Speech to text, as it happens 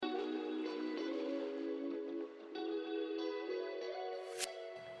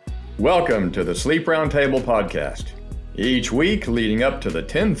Welcome to the Sleep Roundtable Podcast. Each week leading up to the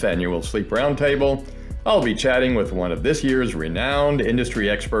 10th annual Sleep Roundtable, I'll be chatting with one of this year's renowned industry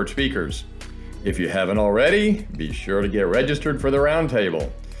expert speakers. If you haven't already, be sure to get registered for the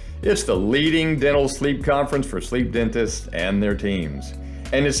Roundtable. It's the leading dental sleep conference for sleep dentists and their teams.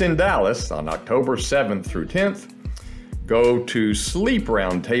 And it's in Dallas on October 7th through 10th. Go to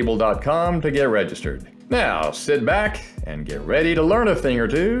sleeproundtable.com to get registered. Now, sit back and get ready to learn a thing or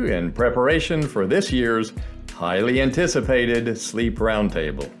two in preparation for this year's highly anticipated Sleep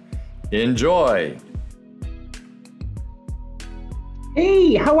Roundtable. Enjoy!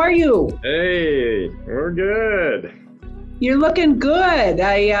 Hey, how are you? Hey, we're good. You're looking good.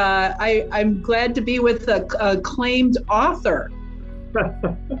 I'm glad to be with a acclaimed author.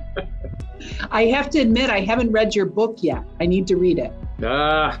 I have to admit, I haven't read your book yet. I need to read it.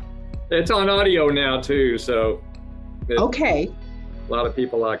 It's on audio now too, so. Okay. A lot of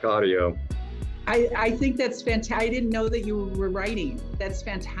people like audio. I think that's fantastic. I didn't know that you were writing. That's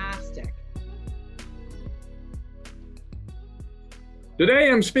fantastic. Today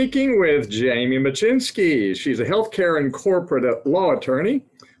I'm speaking with Jayme Matchinski. She's a healthcare and corporate law attorney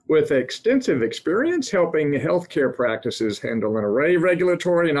with extensive experience helping healthcare practices handle an array of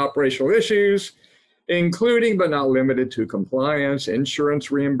regulatory and operational issues, including but not limited to compliance,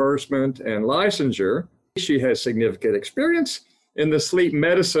 insurance reimbursement, and licensure. She has significant experience in the sleep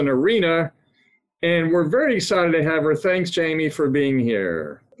medicine arena, and we're very excited to have her. Thanks, Jayme, for being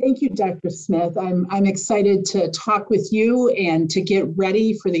here. Thank you, Dr. Smith. I'm excited to talk with you and to get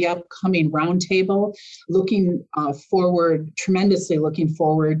ready for the upcoming roundtable. Tremendously looking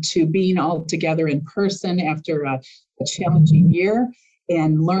forward to being all together in person after a challenging year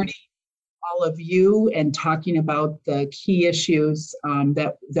and learning all of you and talking about the key issues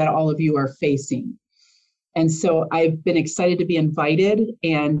that all of you are facing. And so I've been excited to be invited,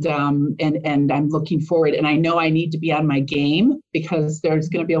 and I'm looking forward. And I know I need to be on my game because there's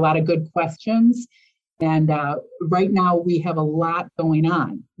going to be a lot of good questions. And right now we have a lot going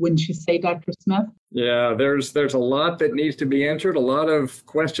on. Wouldn't you say, Dr. Smith? Yeah, there's a lot that needs to be answered, a lot of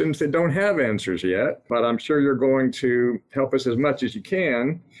questions that don't have answers yet, but I'm sure you're going to help us as much as you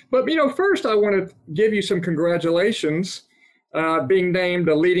can. But, first I want to give you some congratulations. Being named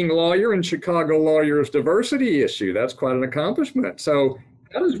a leading lawyer in Chicago Lawyers Diversity Issue. That's quite an accomplishment. So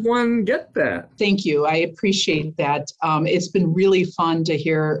how does one get that? Thank you. I appreciate that. It's been really fun to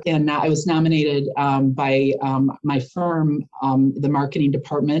hear. And I was nominated by my firm, the marketing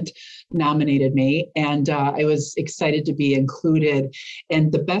department nominated me. And I was excited to be included.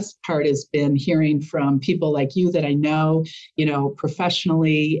 And the best part has been hearing from people like you that I know,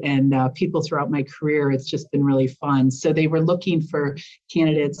 professionally and people throughout my career. It's just been really fun. So they were looking for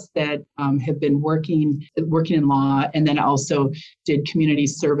candidates that have been working in law and then also did community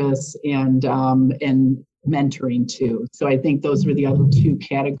service and mentoring too. So I think those were the other two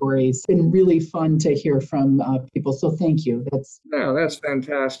categories. It's been really fun to hear from people. So thank you. That's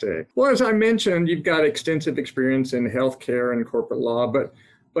fantastic. Well, as I mentioned, you've got extensive experience in healthcare and corporate law,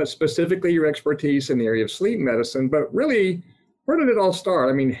 but specifically your expertise in the area of sleep medicine. But really, where did it all start?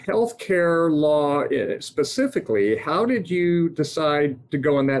 I mean, healthcare law specifically, how did you decide to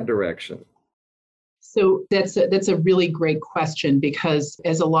go in that direction? So that's a really great question, because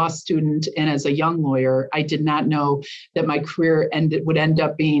as a law student and as a young lawyer, I did not know that my career would end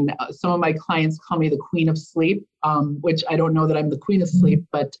up being, some of my clients call me the queen of sleep, which I don't know that I'm the queen of sleep,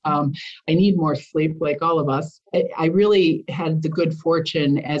 but I need more sleep like all of us. I really had the good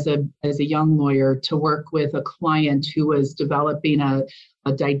fortune as a young lawyer to work with a client who was developing a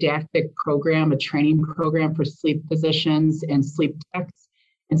didactic program, a training program for sleep physicians and sleep techs.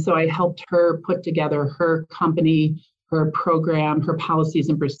 And so I helped her put together her company, her program, her policies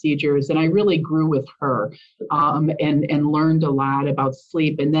and procedures. And I really grew with her and learned a lot about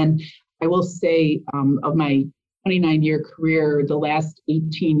sleep. And then I will say of my 29-year career, the last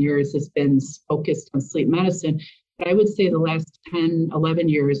 18 years has been focused on sleep medicine. But I would say the last 10, 11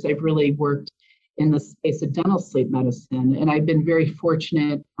 years, I've really worked in the space of dental sleep medicine. And I've been very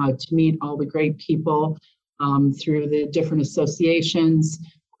fortunate to meet all the great people through the different associations.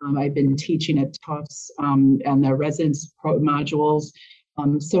 I've been teaching at Tufts and the residence modules.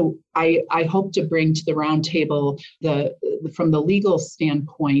 So I hope to bring to the roundtable from the legal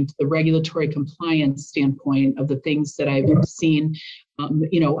standpoint, the regulatory compliance standpoint of the things that I've seen.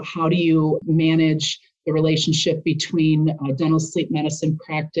 How do you manage the relationship between dental sleep medicine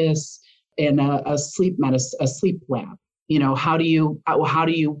practice and a sleep lab? How do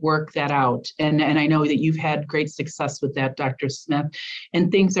you work that out? And I know that you've had great success with that, Dr. Smith,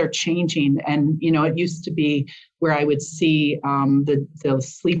 and things are changing. And, it used to be where I would see the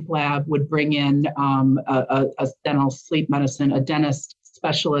sleep lab would bring in a dental sleep medicine, a dentist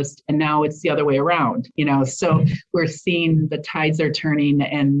specialist, and now it's the other way around, so we're seeing the tides are turning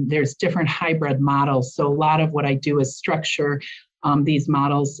and there's different hybrid models. So a lot of what I do is structure these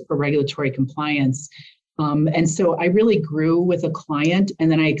models for regulatory compliance. And so I really grew with a client,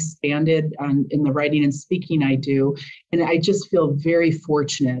 and then I expanded in the writing and speaking I do. And I just feel very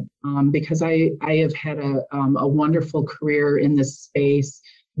fortunate because I have had a wonderful career in this space,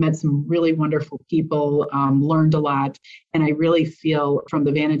 met some really wonderful people, learned a lot. And I really feel from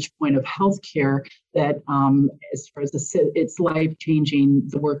the vantage point of healthcare that as far as it's life-changing,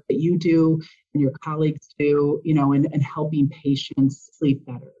 the work that you do and your colleagues do, and helping patients sleep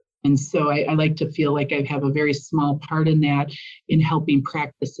better. And so I like to feel like I have a very small part in that, in helping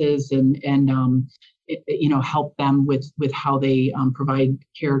practices and help them with how they provide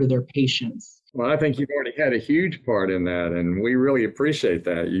care to their patients. Well, I think you've already had a huge part in that, and we really appreciate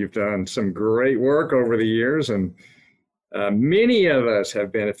that. You've done some great work over the years, and many of us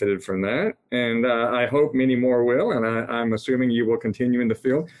have benefited from that, and I hope many more will, and I'm assuming you will continue in the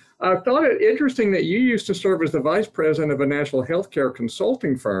field. I thought it interesting that you used to serve as the vice president of a national healthcare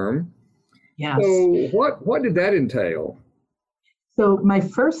consulting firm. Yes. So what did that entail? So my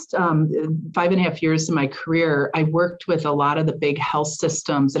first 5.5 years of my career, I worked with a lot of the big health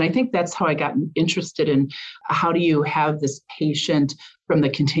systems. And I think that's how I got interested in how do you have this patient from the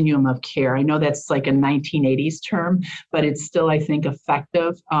continuum of care. I know that's like a 1980s term, but it's still, I think,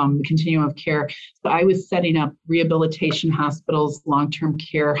 effective, continuum of care. So I was setting up rehabilitation hospitals, long-term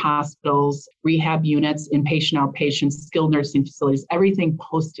care hospitals, rehab units, inpatient, outpatient, skilled nursing facilities, everything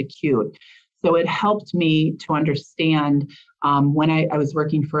post-acute. So it helped me to understand when I was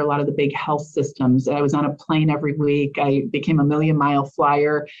working for a lot of the big health systems. I was on a plane every week. I became a million-mile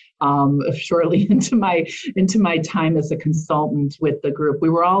flyer shortly into my time as a consultant with the group. We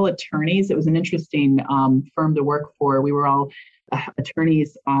were all attorneys. It was an interesting firm to work for. We were all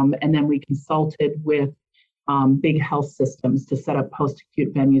attorneys, and then we consulted with big health systems to set up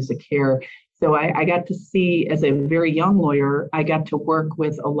post-acute venues of care. So I got to see, as a very young lawyer, I got to work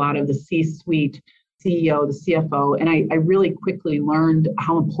with a lot of the C-suite, CEO, the CFO, and I really quickly learned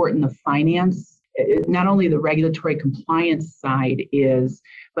how important the finance, not only the regulatory compliance side is,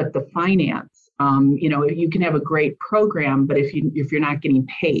 but the finance. You can have a great program, but if you're not getting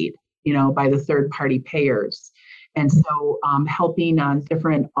paid, by the third-party payers. And so helping on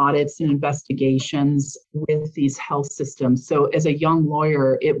different audits and investigations with these health systems. So as a young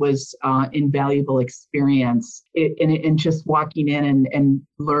lawyer, it was invaluable experience and just walking in and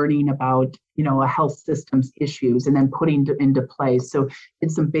learning about, a health system's issues and then putting into place. So did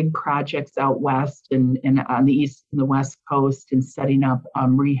some big projects out west and on the east and the west coast and setting up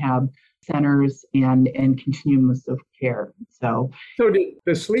rehab centers and continuums of care. So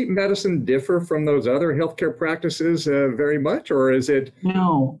does sleep medicine differ from those other healthcare practices very much, or is it?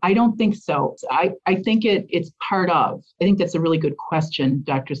 No, I don't think so. I think it's part of. I think that's a really good question,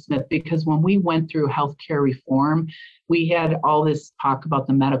 Dr. Smith, because when we went through healthcare reform, we had all this talk about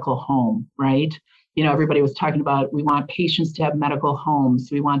the medical home, right? Everybody was talking about, we want patients to have medical homes.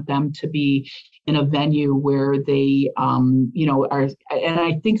 We want them to be in a venue where they, are, and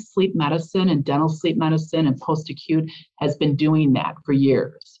I think sleep medicine and dental sleep medicine and post-acute has been doing that for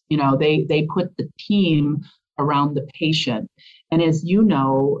years. They put the team around the patient. And as you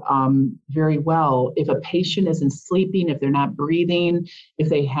know very well, if a patient isn't sleeping, if they're not breathing, if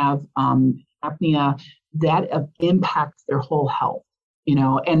they have apnea, that impacts their whole health.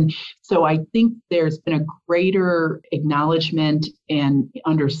 And so I think there's been a greater acknowledgement and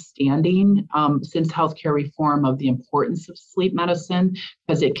understanding since healthcare reform of the importance of sleep medicine,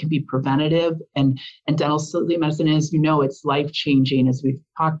 because it can be preventative, and dental sleep medicine, as it's life-changing, as we've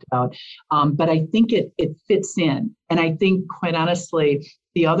talked about. But I think it fits in. And I think, quite honestly,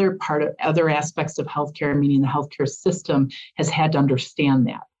 the other aspects of healthcare, meaning the healthcare system, has had to understand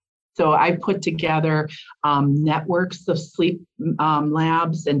that. So I put together networks of sleep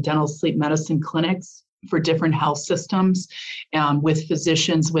labs and dental sleep medicine clinics for different health systems, with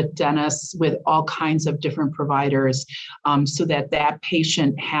physicians, with dentists, with all kinds of different providers, so that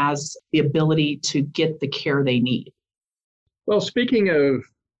patient has the ability to get the care they need. Well, speaking of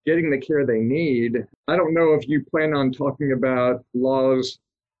getting the care they need, I don't know if you plan on talking about laws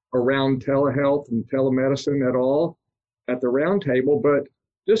around telehealth and telemedicine at all at the roundtable, but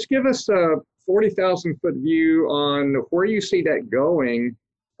just give us a 40,000-foot view on where you see that going,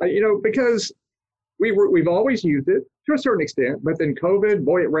 because we've always used it to a certain extent, but then COVID,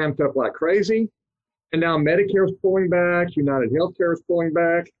 boy, it ramped up like crazy. And now Medicare is pulling back, United Healthcare is pulling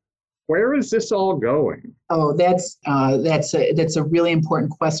back. Where is this all going? Oh, that's a really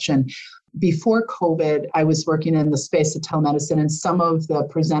important question. Before COVID, I was working in the space of telemedicine, and some of the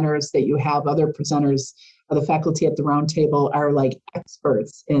presenters that you have, other presenters of the faculty at the roundtable, are like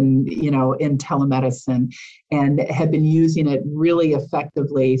experts in telemedicine, and have been using it really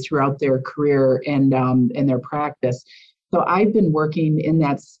effectively throughout their career and their practice. So I've been working in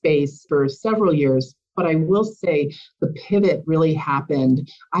that space for several years. But I will say the pivot really happened.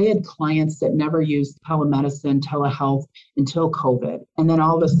 I had clients that never used telemedicine, telehealth until COVID. And then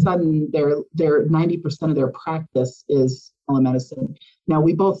all of a sudden, their 90% of their practice is telemedicine. Now,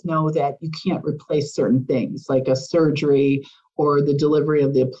 we both know that you can't replace certain things like a surgery or the delivery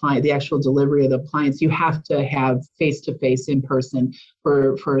of the actual delivery of the appliance. You have to have face-to-face in person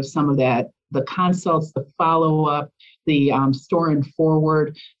for some of that, the consults, the follow-up, the store and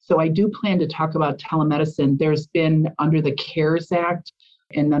forward. So I do plan to talk about telemedicine. There's been, under the CARES Act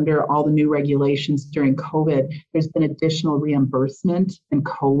and under all the new regulations during COVID, there's been additional reimbursement and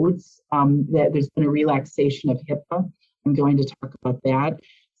codes. That there's been a relaxation of HIPAA. I'm going to talk about that.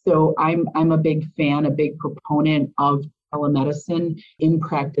 So I'm a big fan, a big proponent of telemedicine in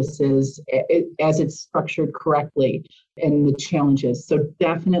practices as it's structured correctly and the challenges. So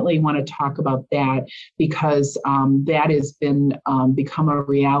definitely want to talk about that because that has been become a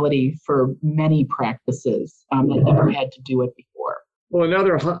reality for many practices that never had to do it before. Well,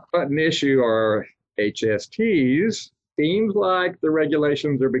 another hot button issue are HSTs. Seems like the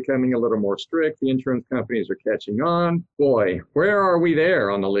regulations are becoming a little more strict. The insurance companies are catching on. Boy, where are we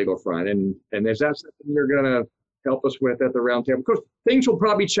there on the legal front? And is that something you're going to help us with at the roundtable? Of course, things will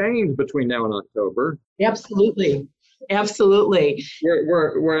probably change between now and October. Absolutely.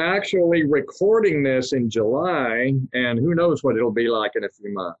 We're actually recording this in July, and who knows what it'll be like in a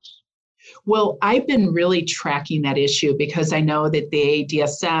few months. Well, I've been really tracking that issue because I know that the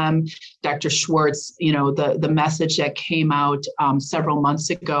ADSM, Dr. Schwartz, the message that came out several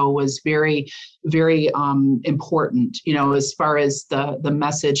months ago was very, very important, as far as the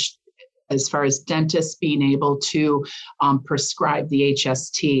message, as far as dentists being able to prescribe the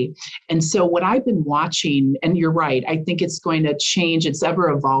HST. And so what I've been watching, and you're right, I think it's going to change. It's ever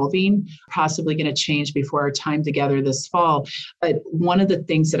evolving, possibly going to change before our time together this fall. But one of the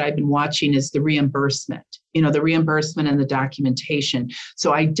things that I've been watching is the reimbursement. The reimbursement and the documentation.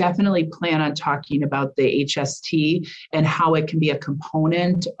 So I definitely plan on talking about the HST and how it can be a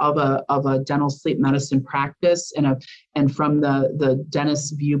component of a dental sleep medicine practice and from the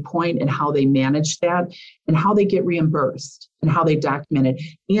dentist's viewpoint and how they manage that and how they get reimbursed and how they document it.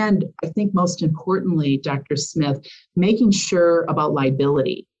 And I think most importantly, Dr. Smith, making sure about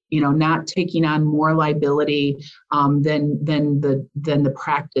liability. Not taking on more liability than the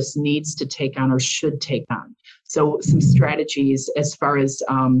practice needs to take on or should take on. So some strategies as far as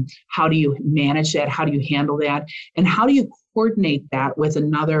how do you manage that, how do you handle that, and how do you coordinate that with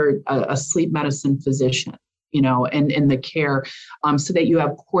a sleep medicine physician, and the care, so that you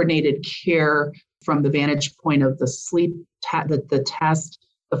have coordinated care from the vantage point of the sleep, the test,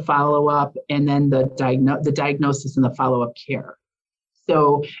 the follow-up, and then the diagnosis and the follow-up care.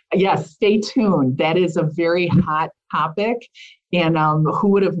 So yes, stay tuned. That is a very hot topic, and who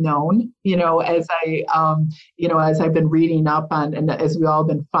would have known? As I've been reading up on, and as we all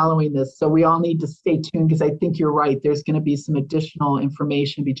been following this. So we all need to stay tuned because I think you're right. There's going to be some additional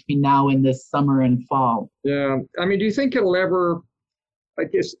information between now and this summer and fall. Yeah, do you think it'll ever? I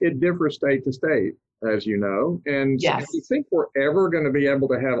guess it differs state to state, as you know. And yes. Do you think we're ever going to be able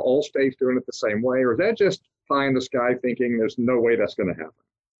to have all states doing it the same way, or is that just pie in the sky thinking there's no way that's going to happen?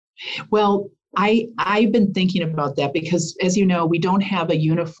 Well, I've been thinking about that because, as you know, we don't have a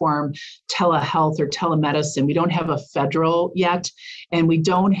uniform telehealth or telemedicine. We don't have a federal yet, and we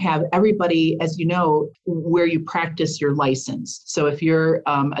don't have everybody, as you know, where you practice your license. So if you're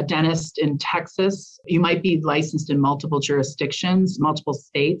a dentist in Texas, you might be licensed in multiple jurisdictions, multiple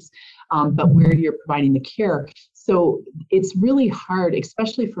states, but where you're providing the care. So it's really hard,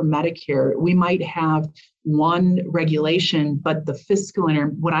 especially for Medicare. We might have one regulation, but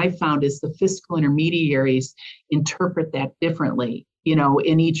what I found is the fiscal intermediaries interpret that differently,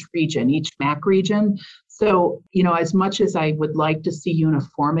 in each region, each MAC region. So, as much as I would like to see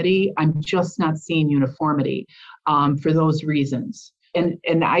uniformity, I'm just not seeing uniformity for those reasons. And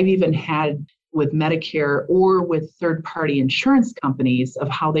I've even had with Medicare or with third-party insurance companies of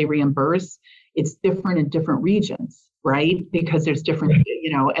how they reimburse. It's different in different regions, right? Because there's different,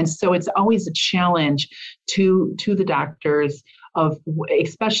 and so it's always a challenge to the doctors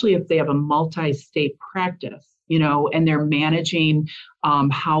especially if they have a multi-state practice, and they're managing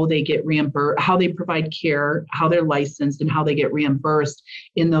how they get reimbursed, how they provide care, how they're licensed, and how they get reimbursed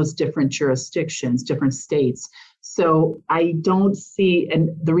in those different jurisdictions, different states. So I don't see, and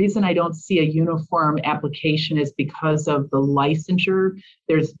the reason I don't see a uniform application is because of the licensure.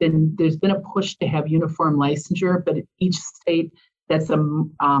 There's been a push to have uniform licensure, but each state, that's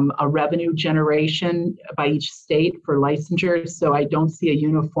a revenue generation by each state for licensure. So I don't see a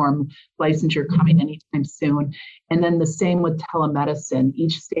uniform licensure coming anytime soon. And then the same with telemedicine.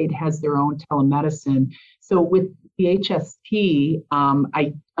 Each state has their own telemedicine. So with the HST,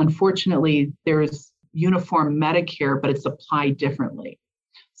 unfortunately, there's uniform Medicare, but it's applied differently.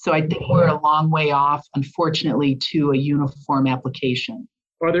 So I think we're a long way off, unfortunately, to a uniform application.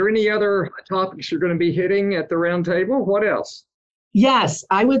 Are there any other topics you're going to be hitting at the roundtable? What else? Yes,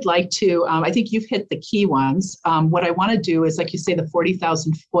 I would like to. I think you've hit the key ones. What I want to do is, like you say, the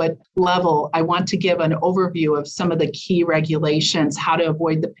 40,000 foot level, I want to give an overview of some of the key regulations, how to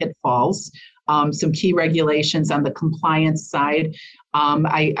avoid the pitfalls, some key regulations on the compliance side.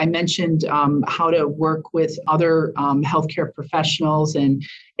 I mentioned how to work with other healthcare professionals and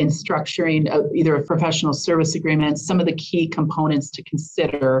in structuring either a professional service agreement, some of the key components to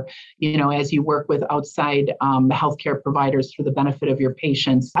consider, as you work with outside healthcare providers for the benefit of your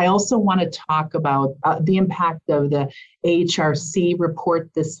patients. I also want to talk about the impact of the AHRC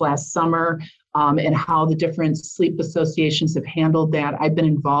report this last summer. And how the different sleep associations have handled that. I've been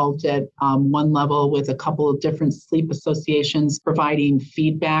involved at one level with a couple of different sleep associations providing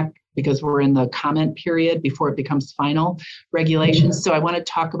feedback because we're in the comment period before it becomes final regulations. So I want to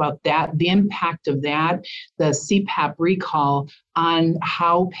talk about that, the impact of that, the CPAP recall on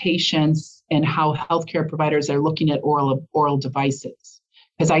how patients and how healthcare providers are looking at oral devices.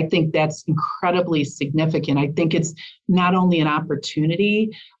 Because I think that's incredibly significant. I think it's not only an opportunity,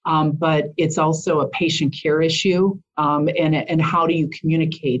 but it's also a patient care issue. And how do you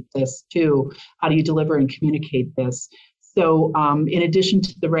communicate this too? How do you deliver and communicate this? So in addition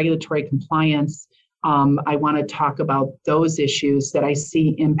to the regulatory compliance, I want to talk about those issues that I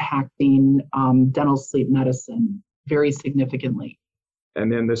see impacting dental sleep medicine very significantly.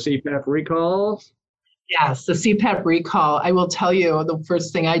 And then the CPAP recall? Yes, the CPAP recall. I will tell you, the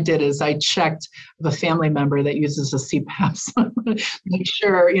first thing I did is I checked the family member that uses a CPAP. So make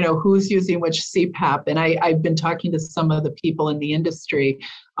sure, who's using which CPAP. And I've been talking to some of the people in the industry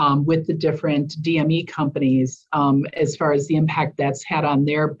with the different DME companies as far as the impact that's had on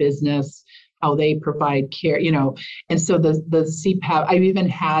their business, how they provide care, and so the CPAP, I've even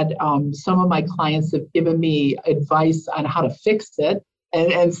had some of my clients have given me advice on how to fix it.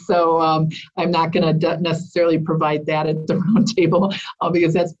 And so I'm not going to necessarily provide that at the roundtable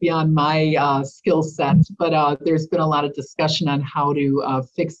because that's beyond my skill set. But there's been a lot of discussion on how to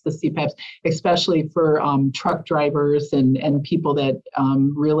fix the CPAPs, especially for truck drivers and people that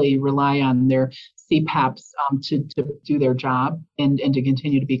really rely on their CPAPs to do their job and to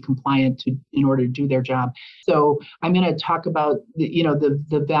continue to be compliant in order to do their job. So I'm going to talk about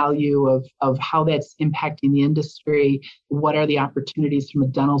the value of how that's impacting the industry. What are the opportunities from a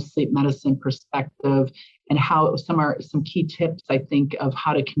dental sleep medicine perspective, and how some key tips, I think, of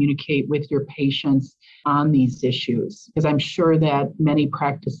how to communicate with your patients on these issues. Because I'm sure that many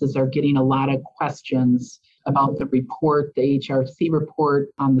practices are getting a lot of questions about the report, the HRC report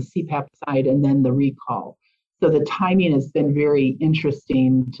on the CPAP side, and then the recall. So the timing has been very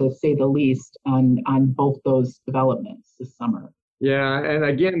interesting, to say the least, on both those developments this summer. Yeah, and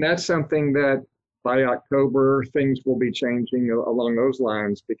again, that's something that by October, things will be changing along those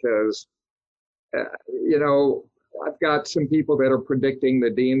lines because, I've got some people that are predicting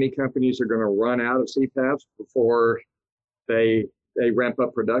the DME companies are going to run out of CPAPs before they ramp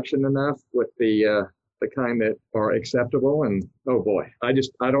up production enough with the kind that are acceptable. And oh boy, I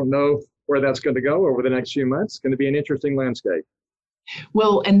don't know where that's going to go over the next few months. It's going to be an interesting landscape.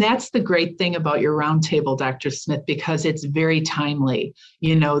 Well, and that's the great thing about your roundtable, Dr. Smith, because it's very timely.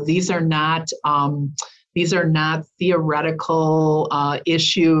 These are not theoretical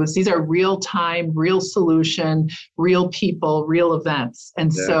issues. These are real time, real solution, real people, real events.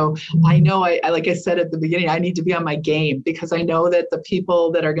 And so I know, like I said at the beginning, I need to be on my game because I know that the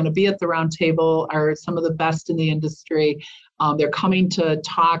people that are going to be at the roundtable are some of the best in the industry. They're coming to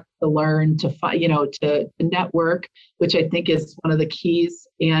talk, to learn, to network, which I think is one of the keys,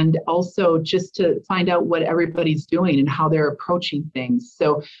 and also just to find out what everybody's doing and how they're approaching things.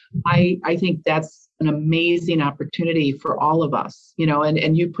 So I think that's an amazing opportunity for all of us,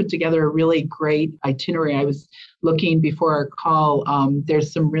 and you put together a really great itinerary. I was looking before our call,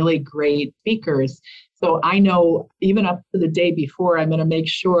 there's some really great speakers. So I know even up to the day before, I'm going to make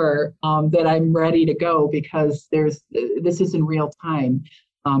sure that I'm ready to go, because this is in real time.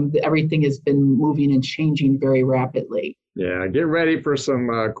 Everything has been moving and changing very rapidly. Yeah, get ready for some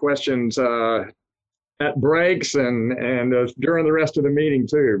questions at breaks and during the rest of the meeting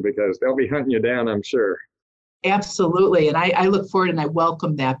too, because they'll be hunting you down, I'm sure. Absolutely. And I look forward and I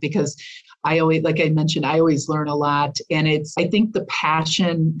welcome that, because I always, like I mentioned, I always learn a lot. And I think the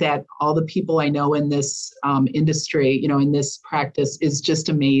passion that all the people I know in this industry, in this practice is just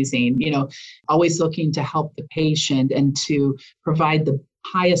amazing. Always looking to help the patient and to provide the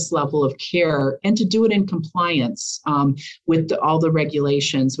highest level of care, and to do it in compliance with all the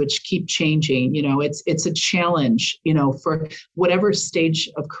regulations, which keep changing. It's a challenge, for whatever stage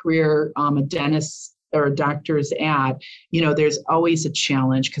of career a dentist or a doctor is at. There's always a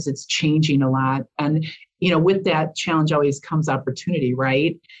challenge because it's changing a lot. And with that challenge always comes opportunity,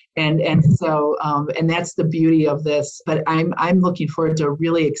 right? And so that's the beauty of this. But I'm looking forward to a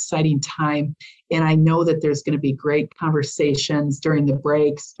really exciting time, and I know that there's going to be great conversations during the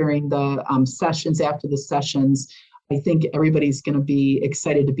breaks, during the sessions, after the sessions. I think everybody's going to be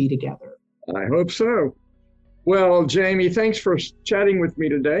excited to be together. I hope so. Well, Jayme, thanks for chatting with me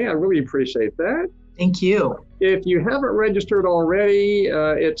today. I really appreciate that. Thank you. If you haven't registered already,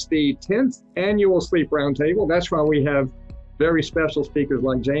 it's the 10th annual Sleep Roundtable. That's why we have very special speakers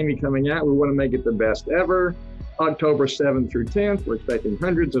like Jayme coming out. We want to make it the best ever. October 7th through 10th, we're expecting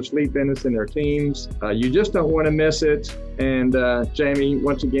hundreds of sleep dentists and their teams. You just don't want to miss it. And Jayme,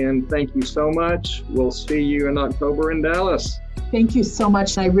 once again, thank you so much. We'll see you in October in Dallas. Thank you so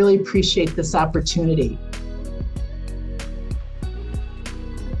much. I really appreciate this opportunity.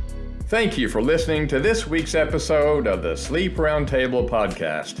 Thank you for listening to this week's episode of the Sleep Roundtable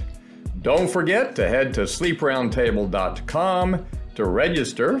Podcast. Don't forget to head to sleeproundtable.com to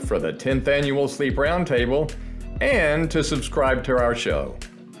register for the 10th annual Sleep Roundtable and to subscribe to our show.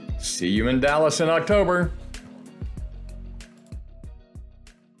 See you in Dallas in October.